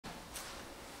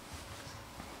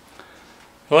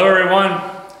Hello everyone,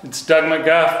 it's Doug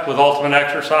McGuff with Ultimate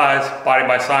Exercise, Body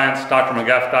by Science,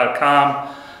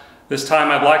 drmcguff.com. This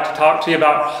time I'd like to talk to you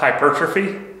about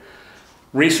hypertrophy.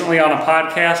 Recently on a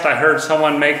podcast I heard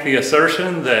someone make the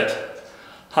assertion that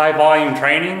high volume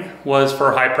training was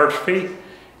for hypertrophy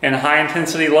and high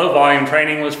intensity low volume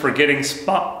training was for getting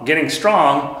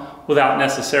strong without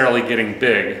necessarily getting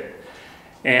big.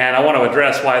 And I want to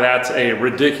address why that's a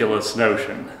ridiculous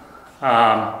notion.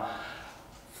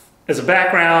 As a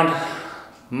background,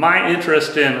 my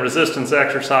interest in resistance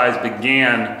exercise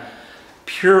began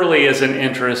purely as an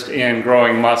interest in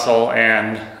growing muscle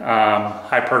and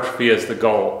hypertrophy as the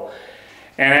goal.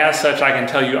 And as such, I can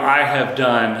tell you I have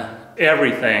done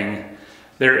everything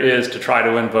there is to try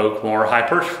to invoke more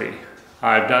hypertrophy.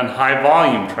 I've done high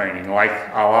volume training like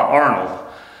a la Arnold.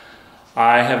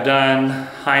 I have done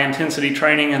high intensity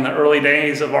training in the early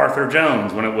days of Arthur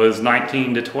Jones when it was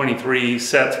 19 to 23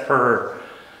 sets per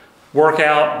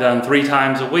workout done 3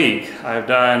 times a week. I've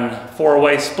done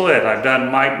 4-way split. I've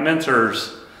done Mike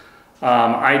Mincer's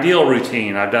ideal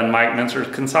routine. I've done Mike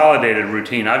Mincer's consolidated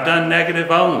routine. I've done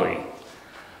negative only.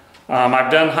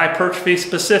 I've done hypertrophy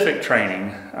specific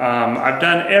training. I've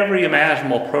done every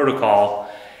imaginable protocol,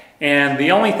 and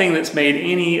the only thing that's made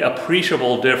any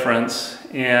appreciable difference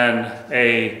in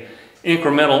an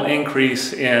incremental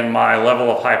increase in my level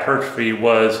of hypertrophy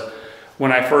was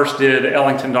when I first did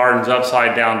Ellington Darden's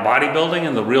upside down bodybuilding,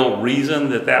 and the real reason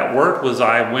that that worked was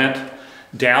I went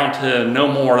down to no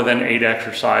more than 8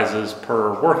 exercises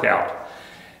per workout.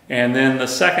 And then the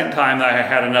second time that I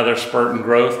had another spurt in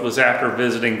growth was after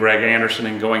visiting Greg Anderson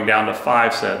and going down to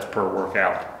 5 sets per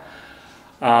workout.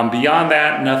 Beyond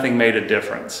that, nothing made a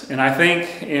difference. And I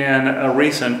think in a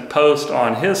recent post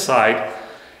on his site,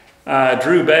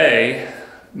 Drew Bay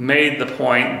made the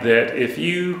point that if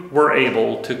you were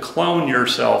able to clone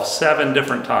yourself 7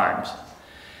 different times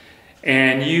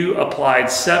and you applied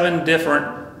 7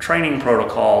 different training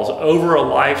protocols over a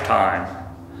lifetime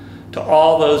to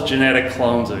all those genetic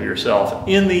clones of yourself,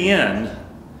 in the end,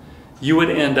 you would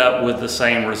end up with the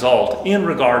same result in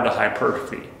regard to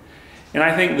hypertrophy. And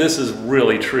I think this is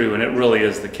really true, and it really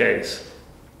is the case.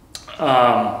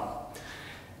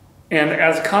 And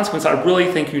as a consequence, I really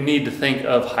think you need to think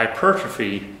of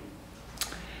hypertrophy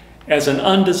as an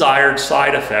undesired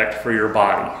side effect for your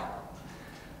body.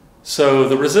 So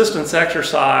the resistance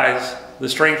exercise, the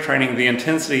strength training, the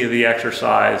intensity of the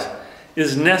exercise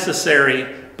is necessary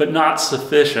but not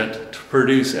sufficient to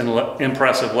produce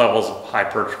impressive levels of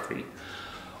hypertrophy.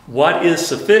 What is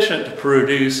sufficient to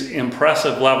produce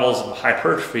impressive levels of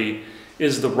hypertrophy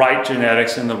is the right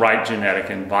genetics and the right genetic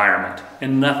environment,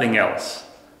 and nothing else.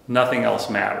 Nothing else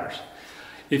matters.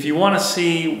 If you want to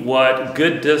see what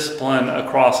good discipline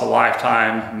across a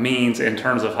lifetime means in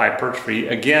terms of hypertrophy,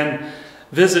 again,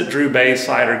 visit Drew Bay's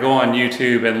site or go on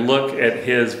YouTube and look at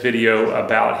his video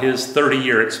about his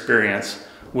 30-year experience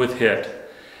with HIIT.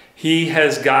 He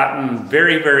has gotten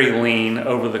very, very lean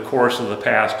over the course of the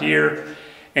past year,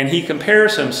 and he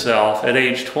compares himself at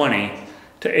age 20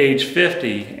 to age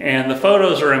 50, and the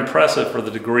photos are impressive for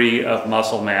the degree of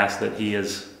muscle mass that he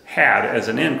has had as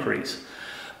an increase.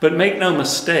 But make no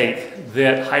mistake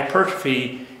that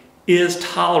hypertrophy is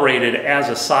tolerated as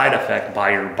a side effect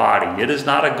by your body. It is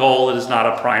not a goal, it is not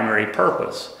a primary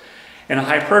purpose. And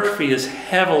hypertrophy is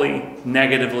heavily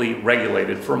negatively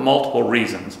regulated for multiple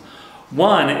reasons.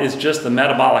 One is just the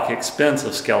metabolic expense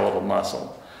of skeletal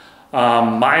muscle.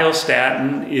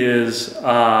 Myostatin is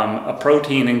a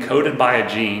protein encoded by a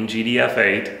gene,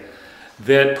 GDF8,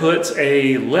 that puts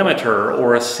a limiter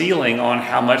or a ceiling on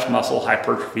how much muscle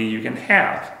hypertrophy you can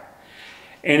have.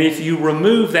 And if you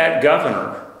remove that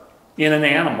governor in an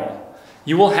animal,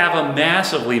 you will have a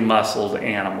massively muscled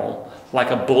animal,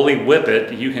 like a bully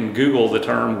whippet. You can Google the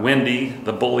term Wendy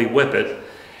the bully whippet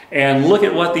and look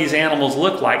at what these animals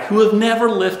look like who have never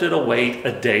lifted a weight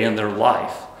a day in their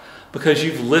life because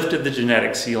you've lifted the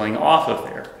genetic ceiling off of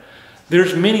there.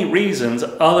 There's many reasons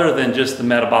other than just the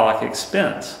metabolic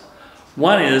expense.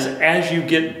 One is, as you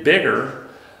get bigger,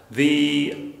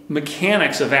 the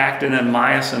mechanics of actin and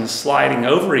myosin sliding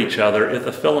over each other, if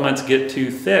the filaments get too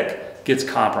thick, gets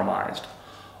compromised.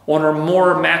 On a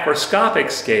more macroscopic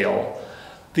scale,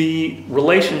 the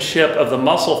relationship of the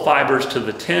muscle fibers to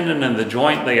the tendon and the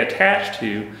joint they attach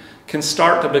to can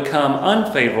start to become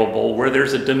unfavorable, where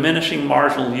there's a diminishing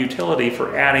marginal utility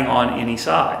for adding on any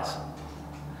size.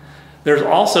 There's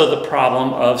also the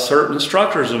problem of certain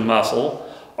structures of muscle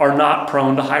are not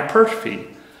prone to hypertrophy.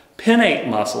 Pinnate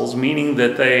muscles, meaning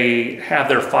that they have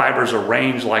their fibers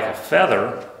arranged like a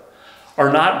feather,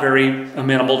 are not very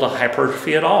amenable to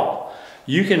hypertrophy at all.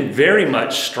 You can very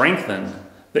much strengthen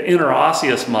the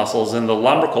interosseous muscles and the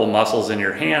lumbrical muscles in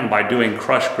your hand by doing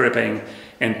crush gripping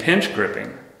and pinch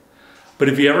gripping. But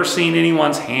have you ever seen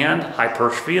anyone's hand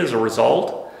hypertrophy as a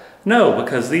result? No,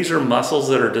 because these are muscles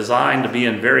that are designed to be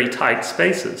in very tight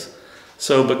spaces.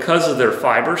 So because of their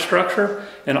fiber structure,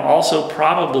 and also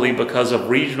probably because of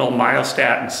regional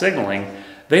myostatin signaling,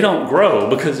 they don't grow,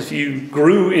 because if you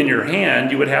grew in your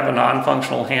hand, you would have a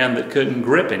non-functional hand that couldn't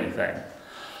grip anything.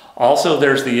 Also,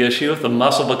 there's the issue if the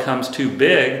muscle becomes too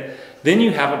big, then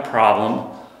you have a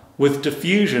problem with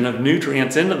diffusion of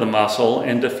nutrients into the muscle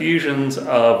and diffusions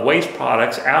of waste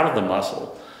products out of the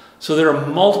muscle. So there are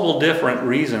multiple different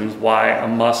reasons why a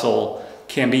muscle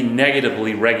can be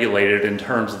negatively regulated in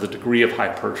terms of the degree of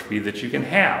hypertrophy that you can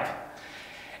have.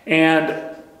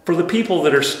 And for the people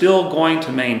that are still going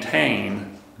to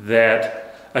maintain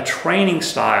that a training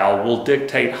style will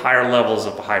dictate higher levels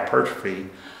of hypertrophy,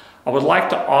 I would like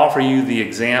to offer you the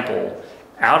example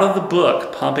out of the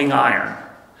book, Pumping Iron,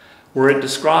 where it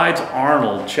describes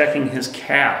Arnold checking his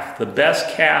calf, the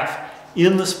best calf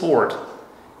in the sport,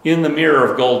 in the mirror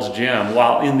of Gold's Gym,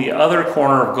 while in the other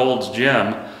corner of Gold's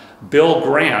Gym, Bill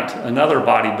Grant, another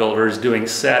bodybuilder, is doing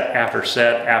set after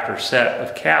set after set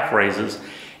of calf raises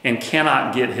and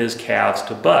cannot get his calves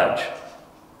to budge.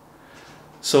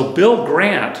 So Bill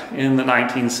Grant in the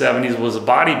 1970s was a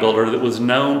bodybuilder that was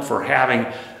known for having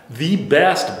the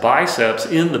best biceps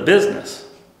in the business,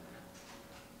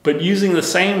 but using the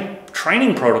same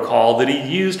training protocol that he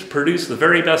used to produce the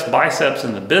very best biceps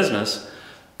in the business,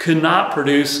 could not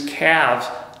produce calves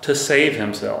to save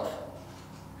himself.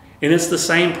 And it's the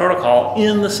same protocol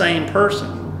in the same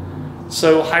person.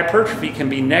 So hypertrophy can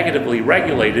be negatively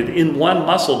regulated in one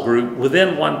muscle group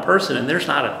within one person, and there's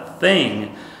not a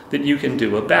thing that you can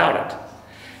do about it.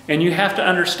 And you have to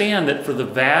understand that for the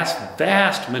vast,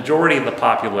 vast majority of the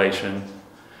population,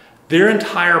 their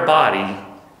entire body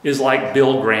is like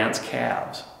Bill Grant's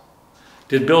calves.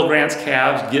 Did Bill Grant's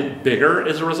calves get bigger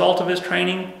as a result of his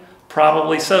training?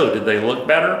 Probably so. Did they look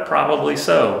better? Probably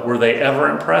so. Were they ever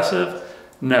impressive?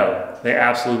 No, they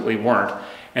absolutely weren't.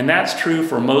 And that's true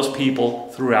for most people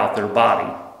throughout their body.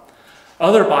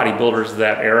 Other bodybuilders of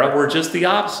that era were just the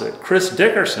opposite. Chris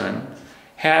Dickerson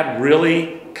had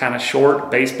really kind of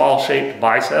short baseball-shaped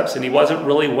biceps, and he wasn't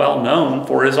really well known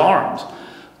for his arms.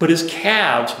 But his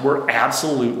calves were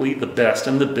absolutely the best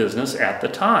in the business at the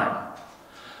time.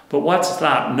 But what's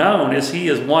not known is he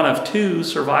is one of two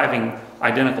surviving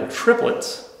identical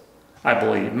triplets, I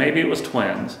believe. Maybe it was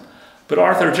twins. But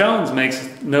Arthur Jones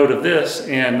makes note of this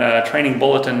in Training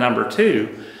Bulletin number 2,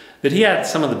 that he had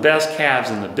some of the best calves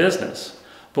in the business.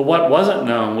 But what wasn't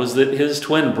known was that his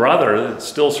twin brother, the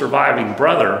still surviving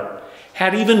brother,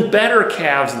 had even better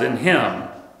calves than him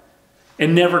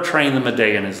and never trained them a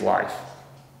day in his life.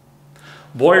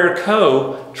 Boyer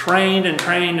Coe trained and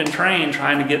trained and trained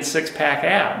trying to get six-pack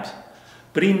abs,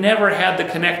 but he never had the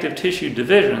connective tissue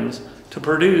divisions to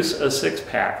produce a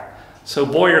six-pack. So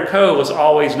Boyer Coe was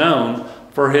always known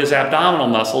for his abdominal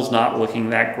muscles not looking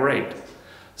that great.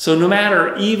 So no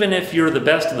matter, even if you're the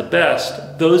best of the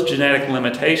best, those genetic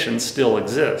limitations still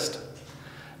exist.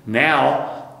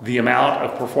 Now, the amount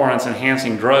of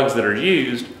performance-enhancing drugs that are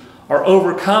used are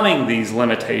overcoming these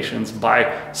limitations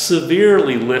by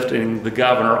severely lifting the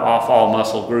governor off all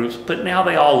muscle groups, but now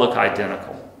they all look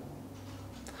identical.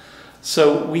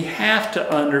 So we have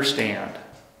to understand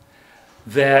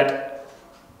that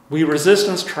we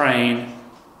resistance train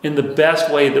in the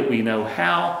best way that we know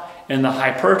how, and the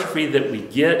hypertrophy that we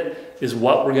get is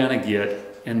what we're going to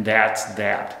get, and that's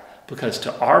that. Because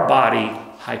to our body,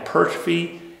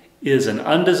 hypertrophy is an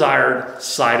undesired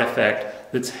side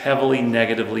effect that's heavily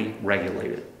negatively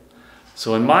regulated.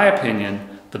 So in my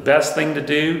opinion, the best thing to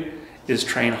do is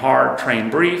train hard, train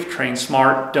brief, train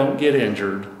smart, don't get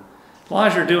injured. As long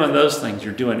as you're doing those things,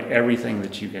 you're doing everything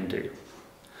that you can do.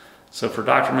 So for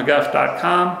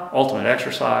drmcguff.com, Ultimate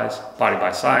Exercise, Body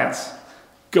by Science,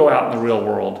 go out in the real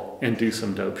world and do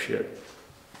some dope shit.